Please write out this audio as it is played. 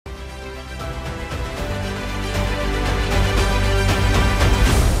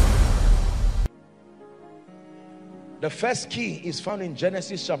The first key is found in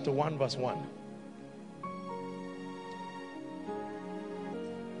Genesis chapter 1 verse 1.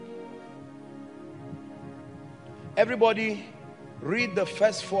 Everybody read the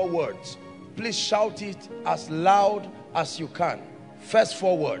first 4 words. Please shout it as loud as you can. First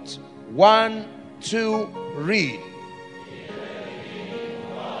 4 words. 1, 2, read.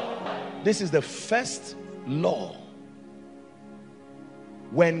 This is the first law.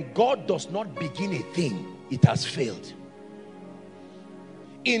 When God does not begin a thing, it has failed.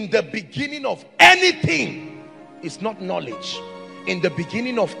 In the beginning of anything is not knowledge. In the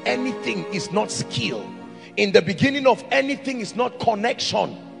beginning of anything is not skill. In the beginning of anything is not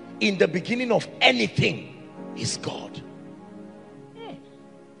connection. In the beginning of anything is God.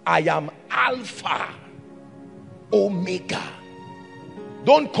 I am Alpha, Omega.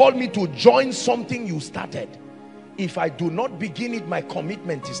 Don't call me to join something you started. If I do not begin it, my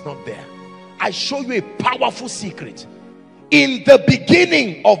commitment is not there. I show you a powerful secret. In the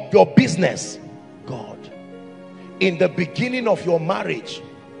beginning of your business, God. In the beginning of your marriage,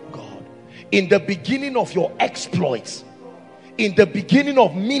 God. In the beginning of your exploits, in the beginning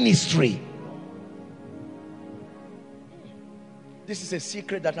of ministry. This is a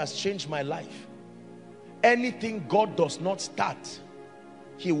secret that has changed my life. Anything God does not start,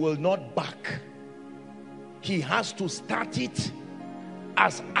 He will not back. He has to start it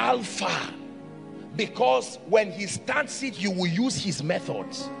as Alpha, because when He starts it, you will use His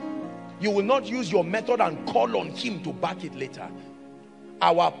methods. You will not use your method and call on Him to back it later.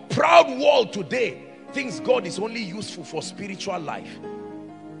 Our proud world today thinks God is only useful for spiritual life.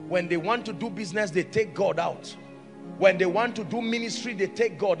 When they want to do business, they take God out. When they want to do ministry, they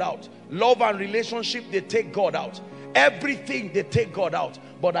take God out. Love and relationship, they take God out. Everything, they take God out.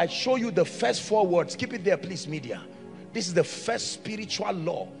 But I show you the first 4 words. Keep it there, please, media. This is the first spiritual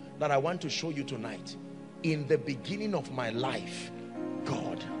law that I want to show you tonight. In the beginning of my life,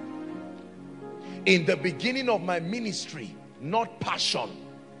 God. In the beginning of my ministry, not passion,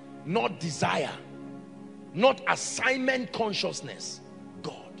 not desire, not assignment consciousness,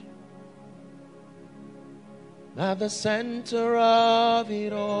 God. At the center of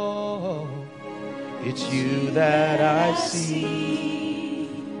it all, it's you that I see.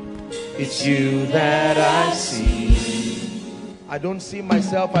 It's you that I see. I don't see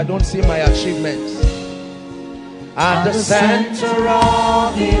myself, I don't see my achievements. At the center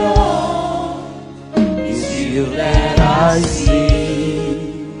of it all, it's you that I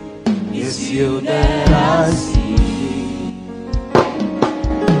see. It's you that I see.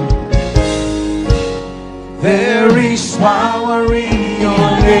 There is power in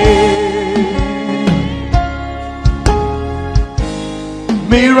your name.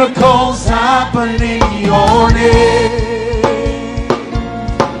 Miracles happen in your name.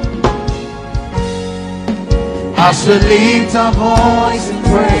 As we lift our voice in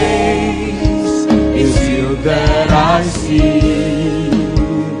praise, it's you that I see.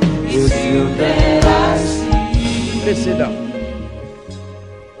 It's you that I see. Please sit down.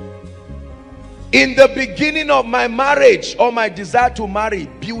 In the beginning of my marriage or my desire to marry,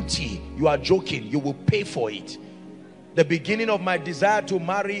 beauty, you are joking, you will pay for it. The beginning of my desire to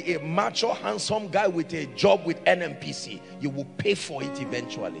marry a macho, handsome guy with a job with NMPC, you will pay for it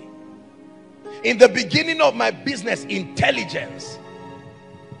eventually. In the beginning of my business, intelligence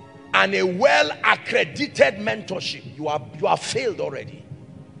and a well-accredited mentorship, you are failed already.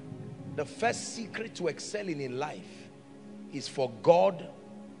 The first secret to excelling in life is for God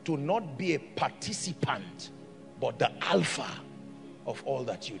to not be a participant, but the Alpha of all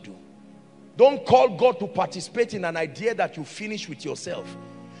that you do. Don't call God to participate in an idea that you finish with yourself.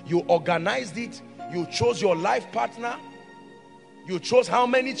 You organized it. You chose your life partner. You chose how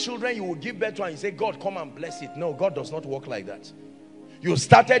many children you will give birth to, and you say, God, come and bless it. No, God does not work like that. You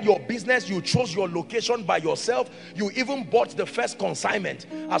started your business. You chose your location by yourself. You even bought the first consignment.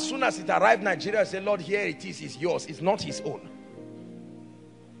 As soon as it arrived in Nigeria, you say, Lord, here it is. It's yours. It's not His own.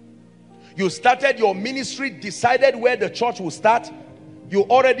 You started your ministry, decided where the church will start. You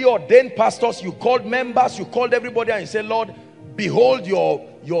already ordained pastors, you called members, you called everybody, and you said, Lord, behold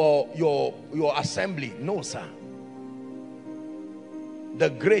your assembly. No, sir. The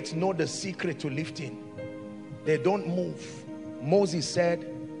great know the secret to lifting. They don't move. Moses said,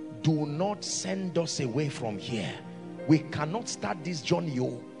 do not send us away from here. We cannot start this journey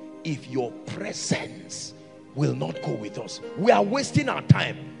if your presence will not go with us. We are wasting our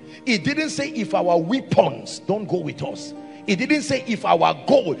time. It didn't say if our weapons don't go with us. It didn't say if our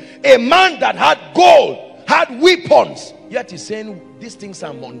gold. A man that had gold had weapons, yet he's saying these things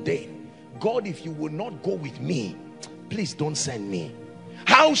are mundane. God, if you will not go with me, please don't send me.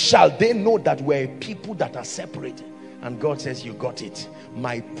 How shall they know that we're a people that are separated? And God says, you got it.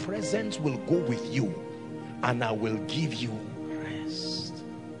 My presence will go with you and I will give you rest.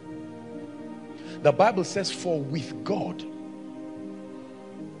 The Bible says, for with God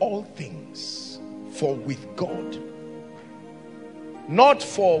all things, for with God. Not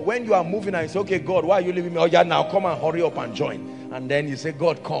for when you are moving and you say, okay God, why are you leaving me? Oh yeah, now come and hurry up and join. And then you say,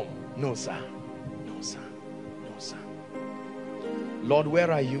 God, come. No sir, no sir, no sir. Lord,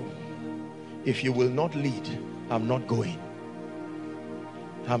 where are you? If you will not lead, I'm not going.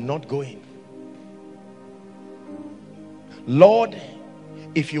 I'm not going. Lord,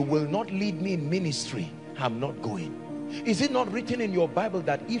 if you will not lead me in ministry, I'm not going. Is it not written in your Bible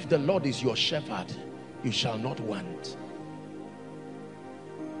that if the Lord is your shepherd, you shall not want?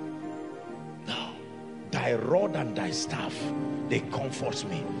 No. Thy rod and thy staff, they comfort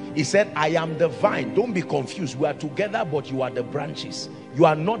me. He said, I am the vine. Don't be confused. We are together, but you are the branches. You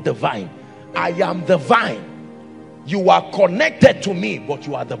are not the vine. I am the vine. You are connected to me, but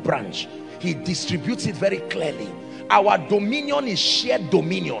you are the branch. He distributes it very clearly. Our dominion is shared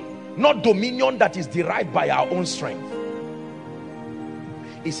dominion, not dominion that is derived by our own strength.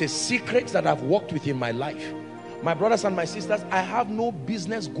 It's a secret that I've walked with in my life. My brothers and my sisters, I have no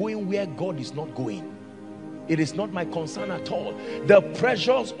business going where God is not going. It is not my concern at all. The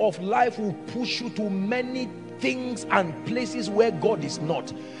pressures of life will push you to many things and places where God is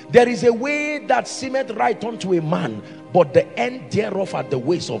not. There is a way that seemeth right unto a man, but the end thereof are the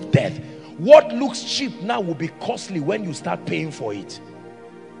ways of death. What looks cheap now will be costly when you start paying for it.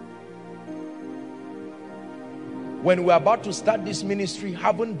 When we're about to start this ministry,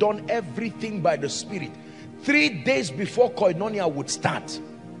 haven't done everything by the Spirit. 3 days before Koinonia would start,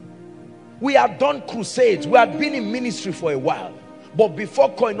 we had done crusades. We had been in ministry for a while. But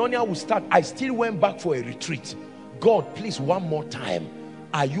before Koinonia would start, I still went back for a retreat. God, please, one more time.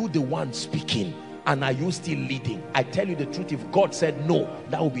 Are you the one speaking? And are you still leading? I tell you the truth, if God said no,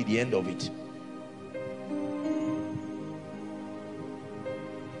 that will be the end of it.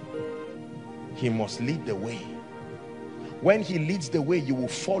 He must lead the way. When he leads the way, you will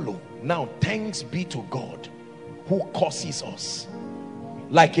follow. Now, thanks be to God who causes us.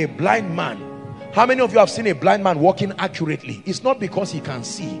 Like a blind man. How many of you have seen a blind man walking accurately? It's not because he can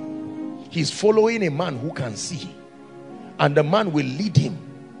see. He's following a man who can see. And the man will lead him.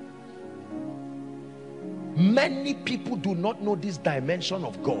 Many people do not know this dimension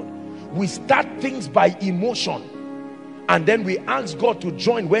of God. We start things by emotion. And then we ask God to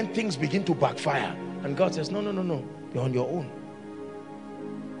join when things begin to backfire. And God says, no, no, no, no. You're on your own.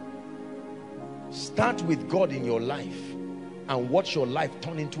 Start with God in your life and watch your life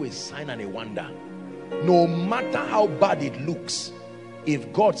turn into a sign and a wonder. No matter how bad it looks,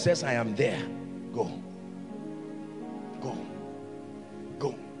 if God says, I am there, go. Go.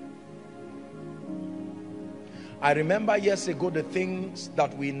 Go. I remember years ago the things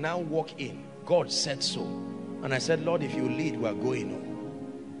that we now walk in. God said so. And I said, Lord, if you lead, we are going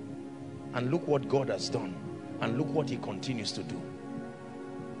on. And look what God has done. And look what he continues to do.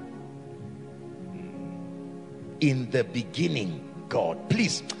 In the beginning, God.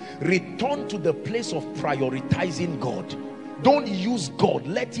 Please, return to the place of prioritizing God. Don't use God.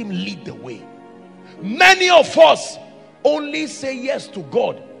 Let him lead the way. Many of us only say yes to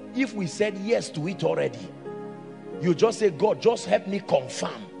God if we said yes to it already. You just say, God, just help me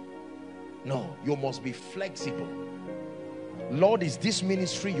confirm. No, you must be flexible. Lord, is this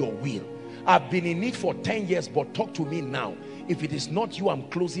ministry your will? I've been in it for 10 years, but talk to me now. If it is not you, I'm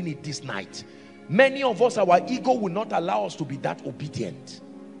closing it this night. Many of us, our ego will not allow us to be that obedient.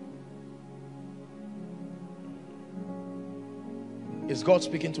 Is God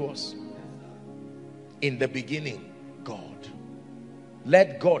speaking to us? In the beginning, God.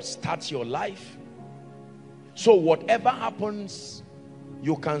 Let God start your life. So whatever happens,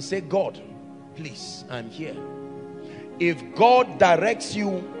 you can say, God, please, I'm here. If God directs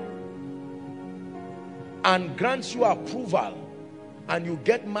you and grants you approval and you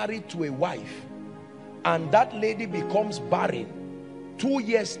get married to a wife and that lady becomes barren, 2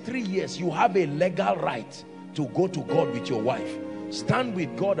 years, 3 years, you have a legal right to go to God with your wife. Stand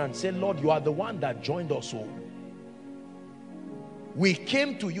with God and say, Lord, you are the one that joined us all. We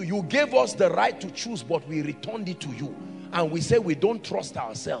came to you. You gave us the right to choose, but we returned it to you. And we say we don't trust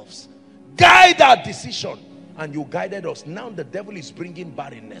ourselves. Guide our decision. And you guided us. Now the devil is bringing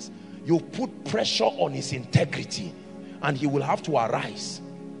barrenness. You put pressure on his integrity. And he will have to arise.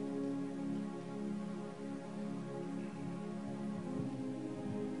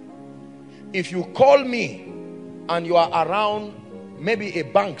 If you call me and you are around maybe a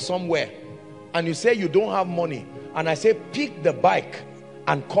bank somewhere and you say you don't have money, and I say pick the bike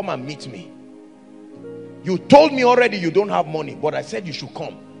and come and meet me, You told me already you don't have money, but I said you should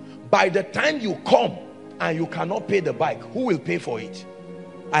come. By the time you come and you cannot pay the bike, who will pay for it?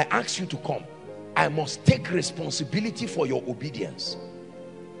 I asked you to come. I must take responsibility for your obedience.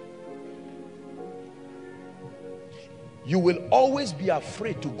 You will always be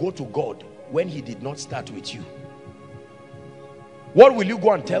afraid to go to God when he did not start with you. What will you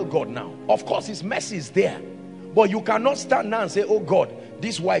go and tell God now? Of course his mercy is there, but you cannot stand now and say, oh God,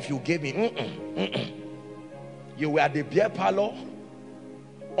 this wife you gave me, you were at the beer parlor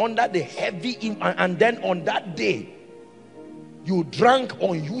under the heavy and then on that day you drank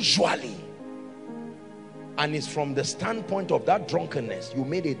unusually, and it's from the standpoint of that drunkenness you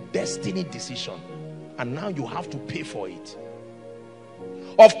made a destiny decision, and now you have to pay for it.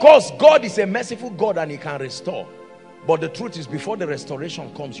 Of course God is a merciful God and he can restore, but the truth is, before the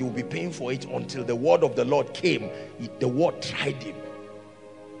restoration comes, you will be paying for it. Until the word of the Lord came, the word tried him.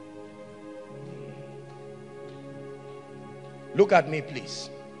 Look at me please.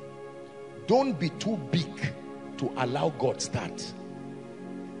 Don't be too big to allow God start.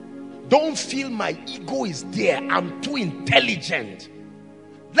 Don't feel my ego is there, I'm too intelligent.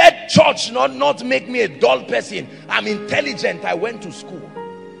 Let church not make me a dull person. I'm intelligent, I went to school.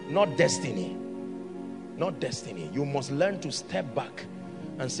 Not destiny. Not destiny. You must learn to step back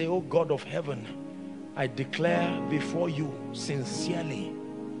and say, oh God of heaven, I declare before you sincerely,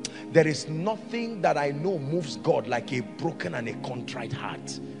 there is nothing that I know moves God like a broken and a contrite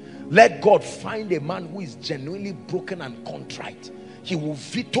heart. Let God find a man who is genuinely broken and contrite. He will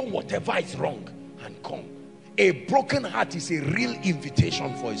veto whatever is wrong and come. A broken heart is a real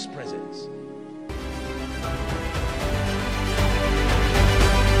invitation for his presence.